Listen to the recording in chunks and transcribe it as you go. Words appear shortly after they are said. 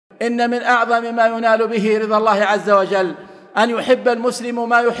إن من أعظم ما ينال به رضا الله عز وجل أن يحب المسلم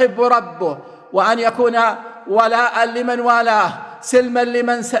ما يحب ربه، وأن يكون ولاء لمن والاه، سلما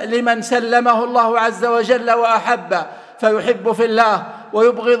لمن سلمه الله عز وجل وأحبه، فيحب في الله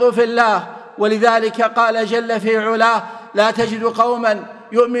ويبغض في الله. ولذلك قال جل في علاه: لا تجد قوما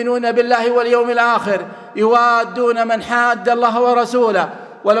يؤمنون بالله واليوم الآخر يوادون من حاد الله ورسوله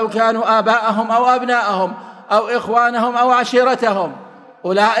ولو كانوا آباءهم أو أبناءهم أو إخوانهم أو عشيرتهم.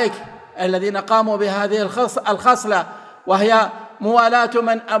 أولئك الذين قاموا بهذه الخصلة، وهي موالاة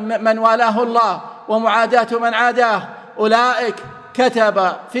من والاه الله ومعاداة من عاداه، أولئك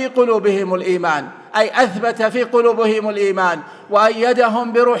كتب في قلوبهم الإيمان، أي أثبت في قلوبهم الإيمان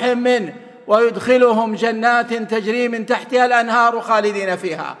وأيدهم بروح منه، ويدخلهم جنات تجري من تحتها الأنهار خالدين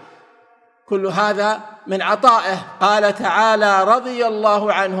فيها. كل هذا من عطائه. قال تعالى: رضي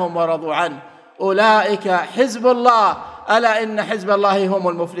الله عنهم ورضوا عنه، أولئك حزب الله، ألا إن حزب الله هم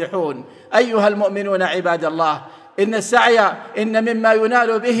المفلحون. أيها المؤمنون عباد الله، إن السعي مما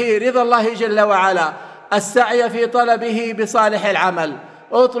ينال به رضا الله جل وعلا السعي في طلبه بصالح العمل.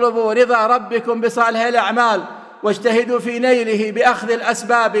 اطلبوا رضا ربكم بصالح الأعمال، واجتهدوا في نيله بأخذ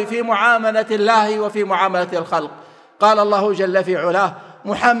الأسباب في معاملة الله وفي معاملة الخلق. قال الله جل في علاه: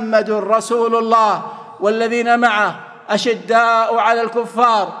 محمد رسول الله والذين معه أشداء على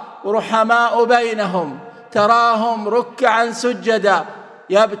الكفار رحماء بينهم تراهم ركعا سجدا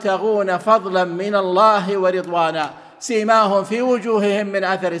يبتغون فضلا من الله ورضوانا سيماهم في وجوههم من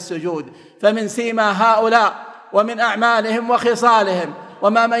أثر السجود. فمن سيما هؤلاء ومن أعمالهم وخصالهم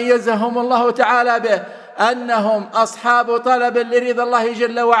وما ميزهم الله تعالى به أنهم أصحاب طلب لرضا الله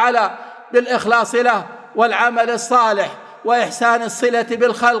جل وعلا بالإخلاص له والعمل الصالح وإحسان الصلة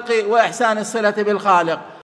بالخلق وإحسان الصلة بالخالق.